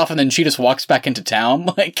flies off and then she just walks back into town.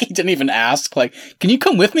 Like, he didn't even ask. Like, can you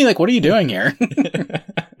come with me? Like, what are you doing here?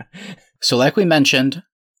 So, like we mentioned,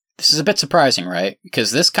 this is a bit surprising, right?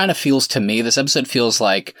 Because this kind of feels to me, this episode feels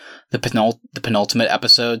like the penultimate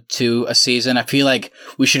episode to a season. I feel like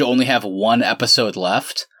we should only have one episode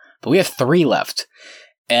left, but we have 3 left.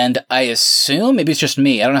 And I assume, maybe it's just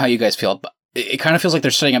me, I don't know how you guys feel, but it kind of feels like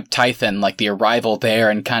they're setting up Tython, like the arrival there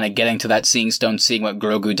and kind of getting to that Seeing Stone, seeing what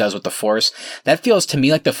Grogu does with the Force. That feels to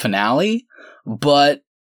me like the finale, but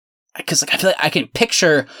because like I feel like I can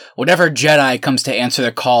picture whatever Jedi comes to answer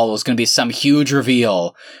the call is going to be some huge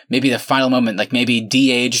reveal. Maybe the final moment, like maybe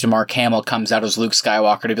de-aged Mark Hamill comes out as Luke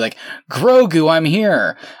Skywalker to be like, Grogu, I'm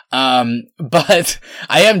here. But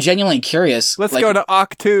I am genuinely curious. Let's go to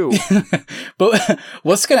Ock 2. But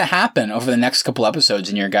what's going to happen over the next couple episodes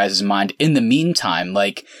in your guys' mind? In the meantime,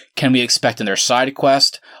 like, can we expect another side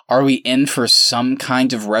quest? Are we in for some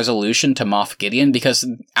kind of resolution to Moff Gideon? Because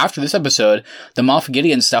after this episode, the Moff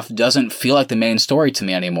Gideon stuff doesn't feel like the main story to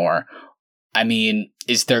me anymore. I mean,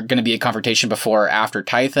 is there going to be a confrontation before or after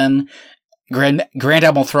Tython? Grand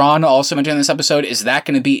Admiral Thrawn also mentioned in this episode. Is that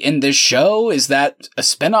going to be in this show? Is that a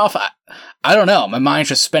spinoff? I don't know. My mind's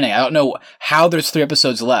just spinning. I don't know how there's 3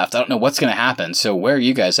 episodes left. I don't know what's going to happen. So where are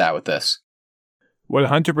you guys at with this?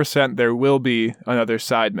 100% there will be another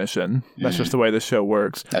side mission. That's just the way the show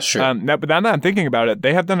works. That's true. But now that I'm thinking about it,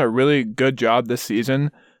 they have done a really good job this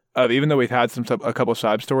season of, even though we've had a couple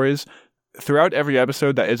side stories, throughout every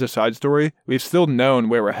episode that is a side story, we've still known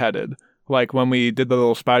where we're headed. Like when we did the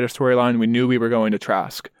little spider storyline, we knew we were going to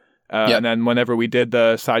Trask. And then whenever we did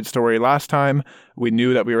the side story last time, we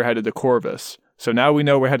knew that we were headed to Corvus. So now we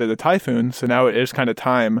know we're headed to Typhoon, so now it is kind of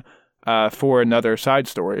time for another side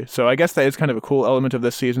story. So I guess that is kind of a cool element of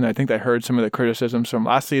this season. I think I heard some of the criticisms from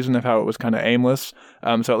last season of how it was kind of aimless.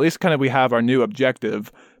 So at least kind of we have our new objective,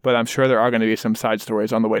 but I'm sure there are going to be some side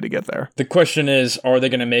stories on the way to get there. The question is, are they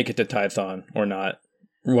going to make it to Tython or not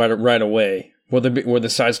right away? Will the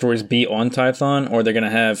side stories be on Tython, or they're going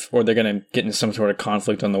to get into some sort of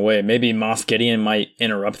conflict on the way? Maybe Moff Gideon might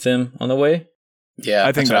interrupt them on the way. Yeah,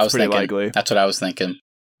 I think that's pretty likely. That's what I was thinking.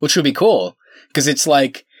 Which would be cool, because it's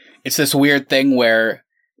like, it's this weird thing where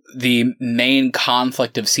the main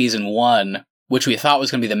conflict of season 1, which we thought was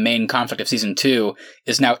going to be the main conflict of season 2,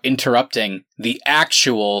 is now interrupting the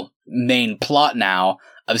actual main plot now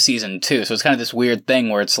of season 2. So it's kind of this weird thing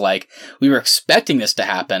where it's like, we were expecting this to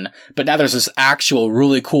happen, but now there's this actual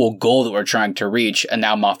really cool goal that we're trying to reach, and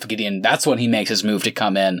now Moff Gideon, that's when he makes his move to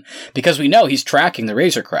come in. Because we know he's tracking the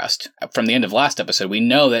Razor Crest from the end of last episode. We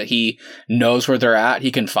know that he knows where they're at,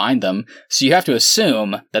 he can find them, so you have to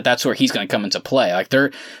assume that that's where he's going to come into play. Like,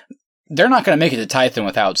 they're not going to make it to Tython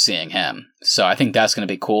without seeing him. So I think that's going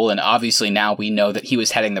to be cool. And obviously now we know that he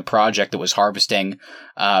was heading the project that was harvesting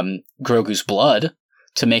Grogu's blood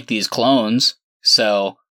to make these clones,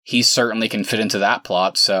 so he certainly can fit into that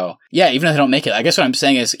plot. So yeah, even if they don't make it, I guess what I'm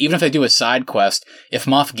saying is, even if they do a side quest, if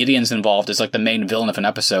Moff Gideon's involved as like the main villain of an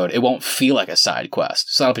episode, it won't feel like a side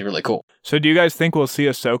quest. So that'll be really cool. So do you guys think we'll see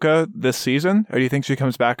Ahsoka this season, or do you think she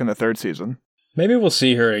comes back in the 3rd season? Maybe we'll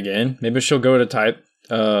see her again. Maybe she'll go to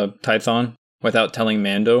Tython without telling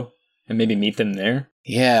Mando, and maybe meet them there.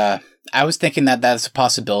 Yeah, I was thinking that that's a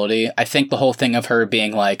possibility. I think the whole thing of her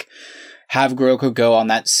being like, have Grogu go on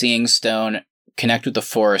that Seeing Stone, connect with the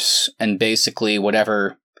Force, and basically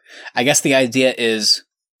whatever. I guess the idea is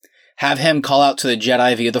have him call out to the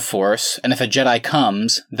Jedi via the Force, and if a Jedi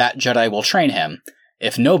comes, that Jedi will train him.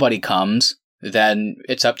 If nobody comes, then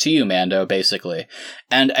it's up to you, Mando, basically.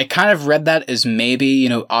 And I kind of read that as maybe,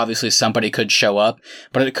 obviously somebody could show up,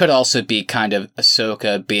 but it could also be kind of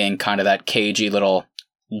Ahsoka being kind of that cagey little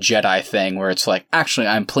Jedi thing where it's like, actually,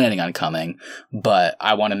 I'm planning on coming, but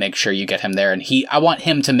I want to make sure you get him there, and I want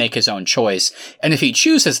him to make his own choice, and if he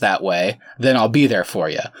chooses that way, then I'll be there for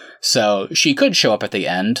you. So she could show up at the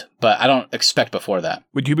end, but I don't expect before that.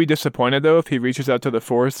 Would you be disappointed, though, if he reaches out to the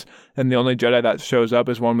Force, and the only Jedi that shows up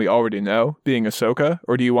is one we already know, being Ahsoka,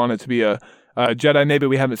 or do you want it to be a Jedi maybe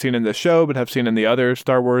we haven't seen in the show, but have seen in the other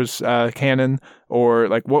Star Wars canon? Or,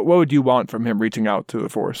 like, what would you want from him reaching out to the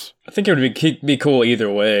Force? I think it would be cool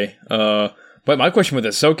either way. But my question with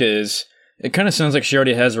Ahsoka is It kind of sounds like she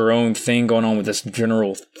already has her own thing going on with this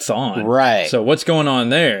General Thawne. Right. So what's going on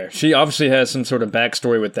there? She obviously has some sort of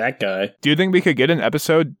backstory with that guy. Do you think we could get an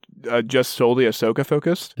episode just solely Ahsoka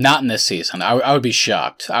focused? Not in this season. I would be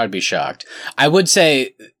shocked. I would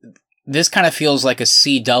say this kind of feels like a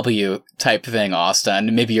CW type thing,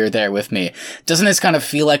 Austin. Maybe you're there with me. Doesn't this kind of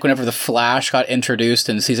feel like whenever The Flash got introduced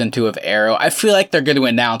in season 2 of Arrow? I feel like they're going to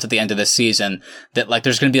announce at the end of the season that like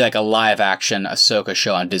there's going to be like a live action Ahsoka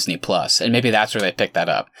show on Disney Plus, and maybe that's where they pick that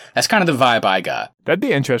up. That's kind of the vibe I got. That'd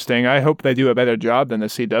be interesting. I hope they do a better job than the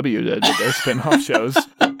CW did with their spin-off shows.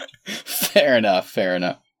 Fair enough.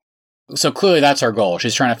 So clearly that's our goal.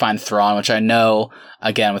 She's trying to find Thrawn, which I know,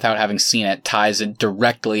 again, without having seen it, ties it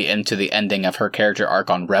directly into the ending of her character arc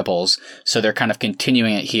on Rebels. So they're kind of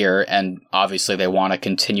continuing it here, and obviously they want to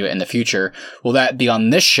continue it in the future. Will that be on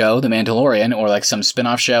this show, The Mandalorian, or like some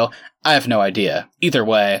spin-off show? I have no idea. Either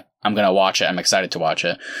way, I'm going to watch it. I'm excited to watch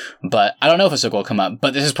it. But I don't know if Ahsoka will come up.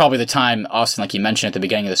 But this is probably the time, Austin, like you mentioned at the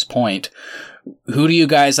beginning of this point, who do you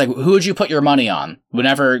guys, like, who would you put your money on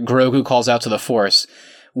whenever Grogu calls out to the Force?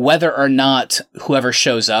 Whether or not whoever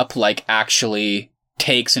shows up, like, actually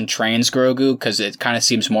takes and trains Grogu, because it kind of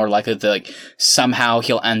seems more likely that, like, somehow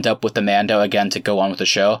he'll end up with the Mando again to go on with the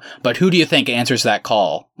show. But who do you think answers that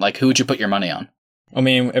call? Like, who would you put your money on? I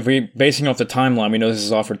mean, if we basing off the timeline, we know this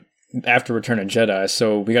is after Return of Jedi,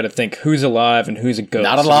 so we got to think who's alive and who's a ghost.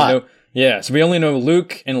 Not a lot. So we only know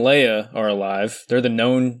Luke and Leia are alive. They're the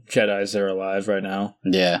known Jedis that are alive right now.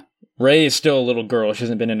 Yeah. Rey is still a little girl. She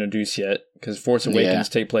hasn't been introduced yet because Force Awakens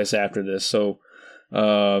take place after this. So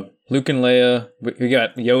Luke and Leia, we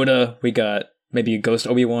got Yoda, we got maybe a Ghost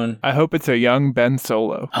Obi-Wan. I hope it's a young Ben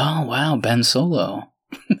Solo. Oh, wow, Ben Solo.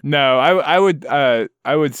 No, I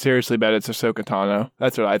would seriously bet it's Ahsoka Tano.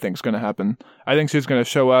 That's what I think is going to happen. I think she's going to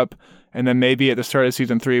show up, and then maybe at the start of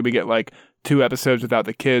season 3 we get like 2 episodes without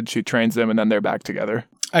the kids. She trains them, and then they're back together.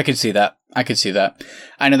 I could see that.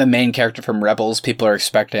 I know the main character from Rebels, people are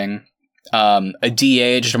expecting a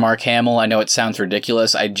de-aged Mark Hamill. I know it sounds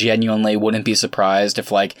ridiculous. I genuinely wouldn't be surprised if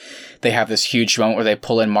like they have this huge moment where they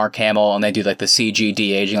pull in Mark Hamill and they do like the CG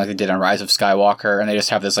de-aging like they did on Rise of Skywalker, and they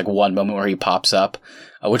just have this like one moment where he pops up,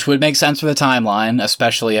 which would make sense for the timeline,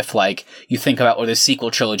 especially if like you think about where the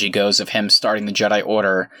sequel trilogy goes of him starting the Jedi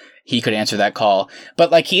Order. He could answer that call.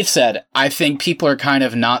 But like Keith said, I think people are kind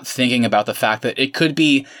of not thinking about the fact that it could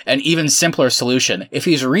be an even simpler solution. If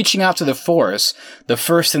he's reaching out to the Force, the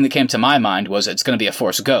first thing that came to my mind was it's going to be a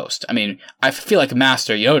Force ghost. I mean, I feel like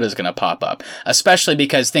Master Yoda is going to pop up, especially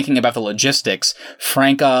because thinking about the logistics,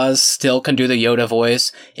 Frank Oz still can do the Yoda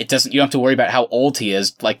voice. You don't have to worry about how old he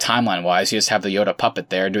is, like timeline-wise. You just have the Yoda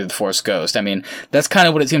puppet there do the Force ghost. I mean, that's kind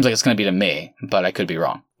of what it seems like it's going to be to me, but I could be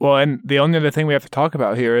wrong. Well, and the only other thing we have to talk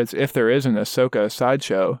about here is if there is an Ahsoka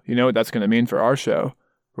sideshow, you know what that's going to mean for our show.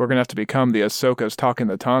 We're going to have to become the Ahsokas talking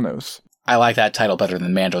the Thanos. I like that title better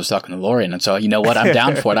than Mando's talking the Mandalorian, and so you know what? I'm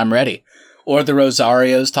down for it. I'm ready. Or the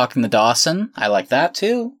Rosarios talking the Dawson. I like that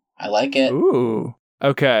too. I like it. Ooh.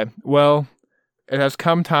 Okay. Well, it has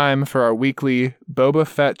come time for our weekly Boba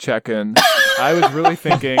Fett check-in. I was really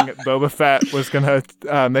thinking Boba Fett was going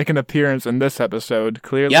to make an appearance in this episode.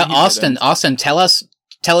 Clearly, yeah. Austin,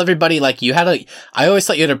 tell everybody, like, I always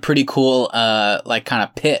thought you had a pretty cool, like, kind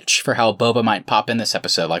of pitch for how Boba might pop in this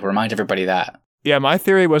episode. Like, remind everybody that. Yeah, my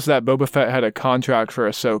theory was that Boba Fett had a contract for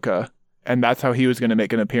Ahsoka, and that's how he was going to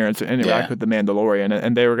make an appearance and interact with the Mandalorian,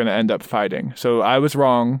 and they were going to end up fighting. So I was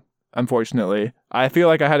wrong, unfortunately. I feel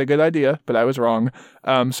like I had a good idea, but I was wrong.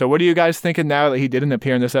 So what are you guys thinking now that he didn't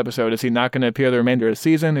appear in this episode? Is he not going to appear the remainder of the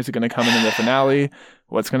season? Is he going to come in the finale?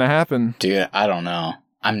 What's going to happen? Dude, I don't know.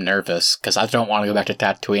 I'm nervous because I don't want to go back to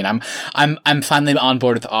Tatooine. I'm finally on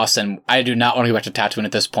board with Austin. I do not want to go back to Tatooine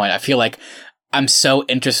at this point. I feel like I'm so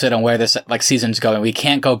interested in where this like season's going. We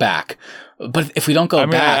can't go back. But if we don't go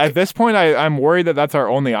back, at this point, I'm worried that that's our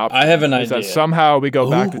only option. I have an idea. That somehow we go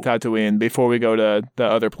back to Tatooine before we go to the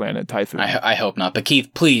other planet, Tython. I hope not. But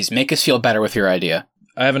Keith, please make us feel better with your idea.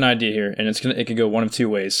 I have an idea here, and it could go one of two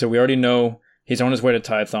ways. So we already know he's on his way to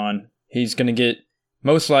Tython. He's going to get,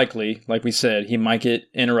 most likely, like we said, he might get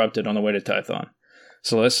interrupted on the way to Tython.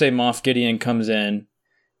 So let's say Moff Gideon comes in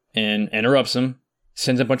and interrupts him,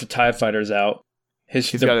 sends a bunch of TIE fighters out.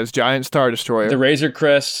 He's got his giant Star Destroyer. The Razor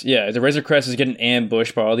Crest is getting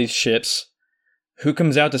ambushed by all these ships. Who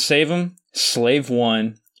comes out to save him? Slave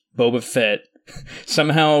 1, Boba Fett,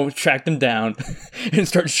 somehow tracked them down and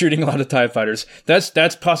start shooting a lot of TIE fighters.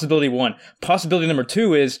 That's possibility 1. Possibility number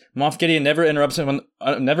 2 is Moff Gideon never interrupts him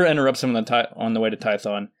on the way to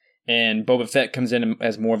Tython, and Boba Fett comes in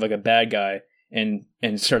as more of like a bad guy and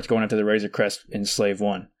starts going after the Razor Crest in Slave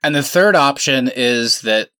 1. And the third option is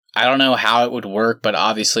that I don't know how it would work, but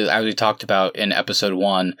obviously, as we talked about in episode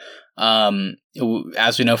 1,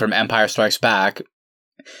 as we know from Empire Strikes Back,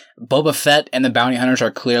 Boba Fett and the bounty hunters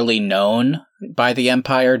are clearly known by the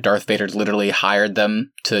Empire. Darth Vader literally hired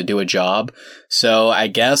them to do a job. So I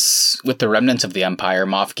guess with the remnants of the Empire,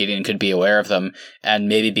 Moff Gideon could be aware of them, and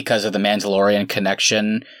maybe because of the Mandalorian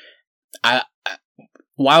connection,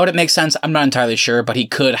 why would it make sense? I'm not entirely sure, but he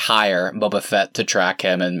could hire Boba Fett to track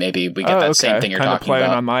him, and maybe we get that same thing you're kind of talking playing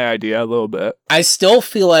about. on my idea a little bit. I still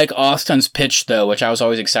feel like Austin's pitch, though, which I was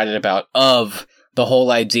always excited about, of the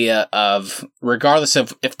whole idea of, regardless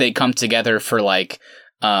of if they come together for, like,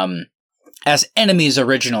 as enemies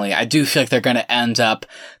originally, I do feel like they're going to end up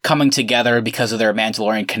coming together because of their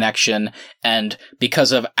Mandalorian connection, and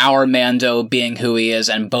because of our Mando being who he is,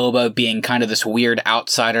 and Boba being kind of this weird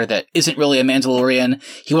outsider that isn't really a Mandalorian.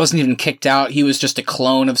 He wasn't even kicked out. He was just a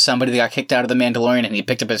clone of somebody that got kicked out of the Mandalorian, and he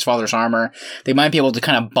picked up his father's armor. They might be able to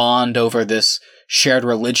kind of bond over this shared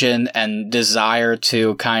religion and desire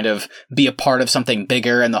to kind of be a part of something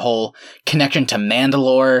bigger, and the whole connection to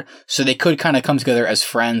Mandalore. So they could kind of come together as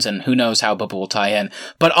friends, and who knows how Boba will tie in.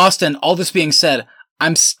 But Austin, all this being said,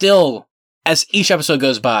 I'm still, as each episode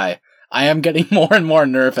goes by, I am getting more and more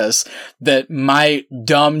nervous that my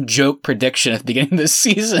dumb joke prediction at the beginning of this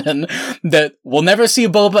season that we'll never see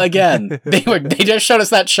Boba again. They just showed us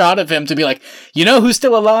that shot of him to be like, you know who's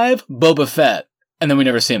still alive? Boba Fett. And then we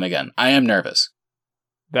never see him again. I am nervous.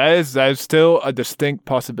 That is still a distinct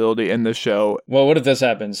possibility in the show. Well, what if this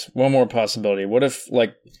happens? One more possibility. What if,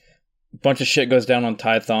 like, a bunch of shit goes down on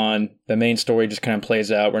Tython, the main story just kind of plays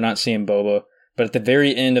out, we're not seeing Boba, but at the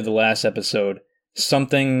very end of the last episode,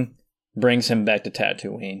 something brings him back to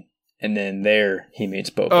Tatooine, and then there he meets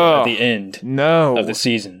Boba at the end of the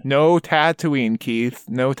season. No Tatooine, Keith.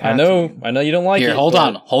 No Tatooine. I know you don't like it. Here, hold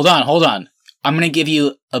on. I'm going to give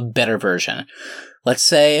you a better version. Let's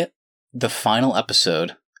say the final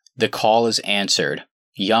episode, the call is answered.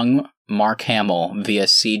 Young Mark Hamill via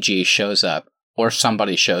CG shows up, or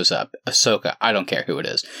somebody shows up. Ahsoka, I don't care who it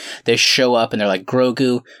is. They show up and they're like,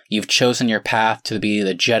 Grogu, you've chosen your path to be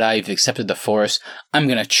the Jedi. You've accepted the Force. I'm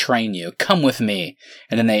going to train you. Come with me.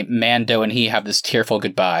 And then Mando and he have this tearful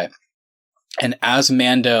goodbye. And as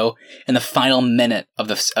Mando, in the final minute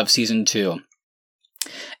of season 2,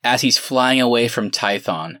 as he's flying away from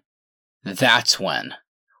Tython, that's when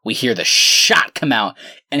we hear the shot come out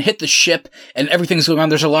and hit the ship, and everything's going on.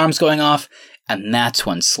 There's alarms going off, and that's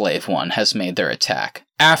when Slave One has made their attack.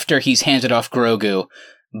 After he's handed off Grogu,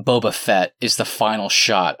 Boba Fett is the final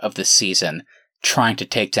shot of the season, trying to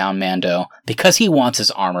take down Mando because he wants his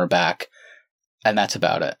armor back. And that's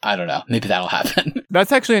about it. I don't know. Maybe that'll happen.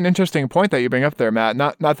 That's actually an interesting point that you bring up there, Matt.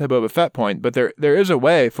 Not the Boba Fett point, but there is a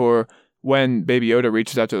way for when Baby Yoda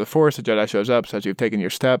reaches out to the Force, the Jedi shows up, says you've taken your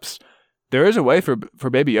steps. There is a way for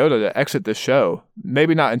Baby Yoda to exit this show.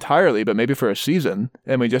 Maybe not entirely, but maybe for a season.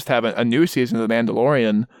 And we just have a new season of The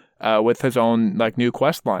Mandalorian with his own like new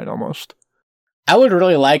quest line almost. I would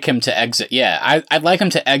really like him to exit. Yeah, I'd like him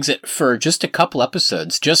to exit for just a couple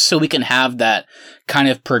episodes, just so we can have that kind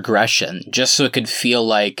of progression, just so it could feel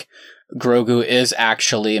like Grogu is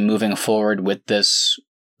actually moving forward with this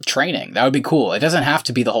training. That would be cool. It doesn't have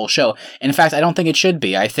to be the whole show. In fact, I don't think it should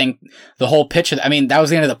be. I think the whole pitch, that was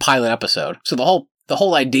the end of the pilot episode. So the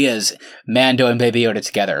whole idea is Mando and Baby Yoda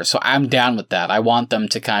together. So I'm down with that. I want them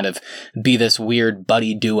to kind of be this weird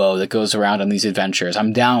buddy duo that goes around on these adventures.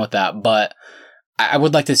 I'm down with that, but I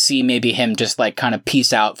would like to see maybe him just like kind of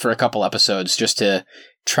peace out for a couple episodes just to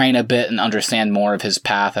train a bit and understand more of his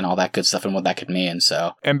path and all that good stuff and what that could mean.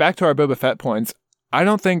 So, and back to our Boba Fett points, I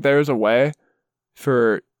don't think there's a way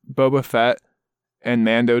for Boba Fett and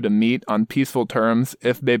Mando to meet on peaceful terms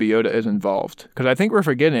if Baby Yoda is involved. Because I think we're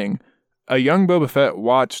forgetting a young Boba Fett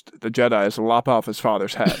watched the Jedis lop off his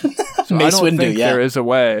father's head. So I don't think there is a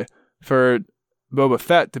way for Boba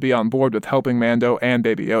Fett to be on board with helping Mando and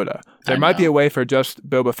Baby Yoda. There might be a way for just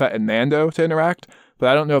Boba Fett and Mando to interact, but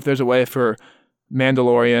I don't know if there's a way for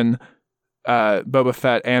Mandalorian, Boba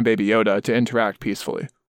Fett, and Baby Yoda to interact peacefully.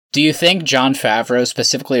 Do you think Jon Favreau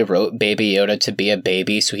specifically wrote Baby Yoda to be a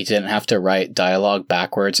baby so he didn't have to write dialogue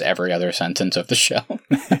backwards every other sentence of the show?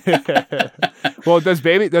 Well, does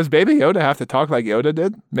Baby Yoda have to talk like Yoda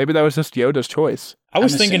did? Maybe that was just Yoda's choice. I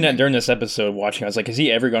was thinking that during this episode watching, I was like, is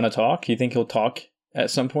he ever going to talk? You think he'll talk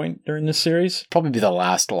at some point during this series? Probably be the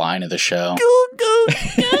last line of the show.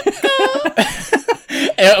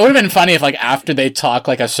 It would have been funny if, like, after they talk,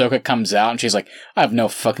 like, Ahsoka comes out and she's like, I have no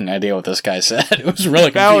fucking idea what this guy said. It was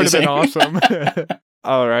really confusing. That would have been awesome.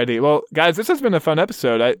 Alrighty. Well, guys, this has been a fun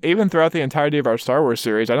episode. Even throughout the entirety of our Star Wars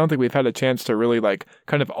series, I don't think we've had a chance to really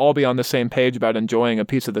kind of all be on the same page about enjoying a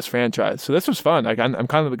piece of this franchise. So this was fun. I'm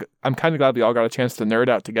kind of glad we all got a chance to nerd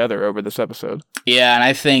out together over this episode. Yeah, and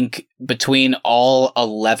I think between all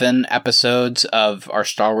 11 episodes of our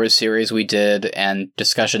Star Wars series we did and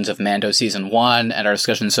discussions of Mando Season 1 and our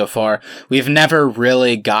discussions so far, we've never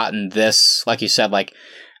really gotten this, like you said,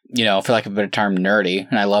 for lack of a better term, nerdy,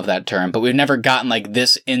 and I love that term, but we've never gotten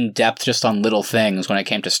this in-depth just on little things when it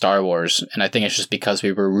came to Star Wars, and I think it's just because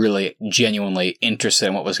we were really genuinely interested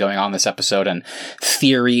in what was going on in this episode and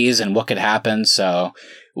theories and what could happen, so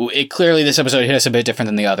clearly this episode hit us a bit different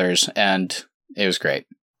than the others, and it was great.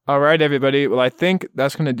 All right, everybody. Well, I think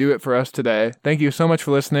that's going to do it for us today. Thank you so much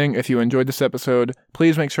for listening. If you enjoyed this episode,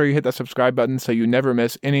 please make sure you hit that subscribe button so you never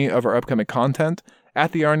miss any of our upcoming content.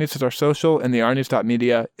 At The Arnie's is our social, and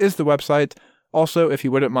thearnie's.media is the website. Also, if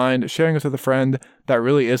you wouldn't mind sharing us with a friend, that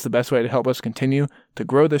really is the best way to help us continue to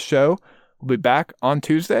grow this show. We'll be back on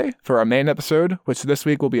Tuesday for our main episode, which this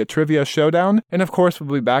week will be a trivia showdown. And of course,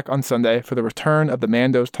 we'll be back on Sunday for the return of the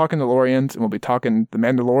Mandos Talking Mandalorians, and we'll be talking The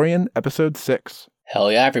Mandalorian Episode 6. Hell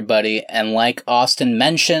yeah, everybody. And like Austin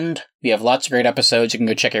mentioned, we have lots of great episodes. You can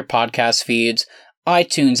go check your podcast feeds,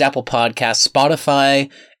 iTunes, Apple Podcasts, Spotify,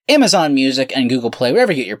 Amazon Music, and Google Play,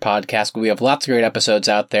 wherever you get your podcasts. We have lots of great episodes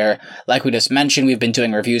out there. Like we just mentioned, we've been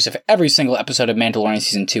doing reviews of every single episode of Mandalorian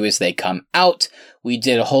Season 2 as they come out. We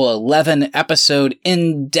did a whole 11-episode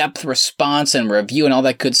in-depth response and review and all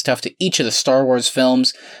that good stuff to each of the Star Wars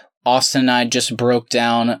films. Austin and I just broke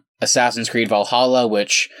down Assassin's Creed Valhalla,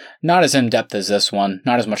 which not as in-depth as this one,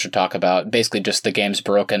 not as much to talk about. Basically just the game's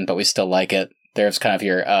broken, but we still like it. There's kind of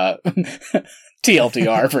your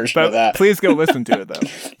TLDR version of that. Please go listen to it, though.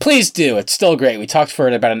 Please do. It's still great. We talked for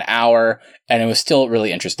about an hour, and it was still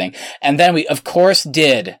really interesting. And then we, of course,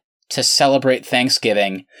 did, to celebrate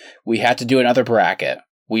Thanksgiving, we had to do another bracket.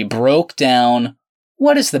 We broke down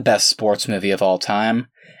what is the best sports movie of all time,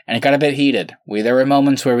 and it got a bit heated. There were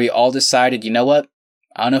moments where we all decided, you know what?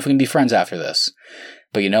 I don't know if we can be friends after this.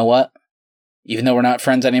 But you know what? Even though we're not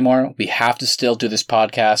friends anymore, we have to still do this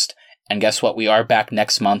podcast. And guess what? We are back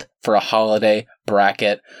next month for a holiday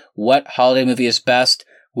bracket. What holiday movie is best?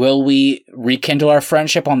 Will we rekindle our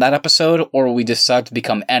friendship on that episode, or will we decide to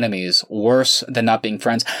become enemies, worse than not being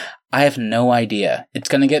friends? I have no idea. It's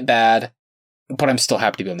going to get bad, but I'm still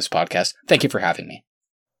happy to be on this podcast. Thank you for having me.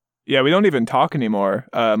 Yeah, we don't even talk anymore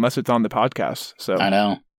unless it's on the podcast. So I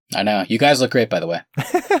know. You guys look great, by the way.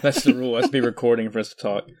 That's the rule. Let's be recording for us to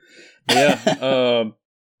talk. But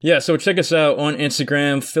yeah, so check us out on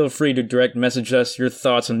Instagram. Feel free to direct message us your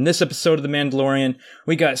thoughts on this episode of The Mandalorian.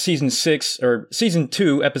 We got Season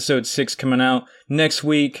 2, Episode 6 coming out next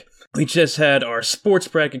week. We just had our sports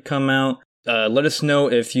bracket come out. Let us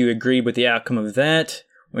know if you agree with the outcome of that.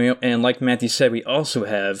 And like Matthew said, we also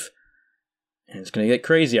have, and it's going to get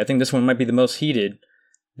crazy, I think this one might be the most heated,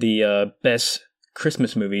 the best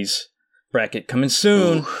Christmas movies bracket coming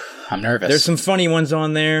soon. Ooh, I'm nervous. There's some funny ones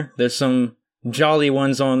on there. There's some jolly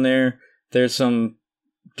ones on there. There's some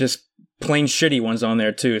just plain shitty ones on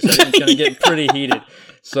there too. So it's going to get pretty heated.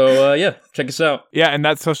 So yeah, check us out. Yeah, and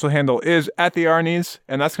that social handle is @thearnie's.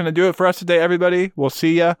 And that's going to do it for us today, everybody. We'll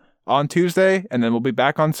see ya on Tuesday, and then we'll be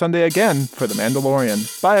back on Sunday again for The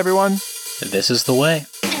Mandalorian. Bye, everyone. This is the way.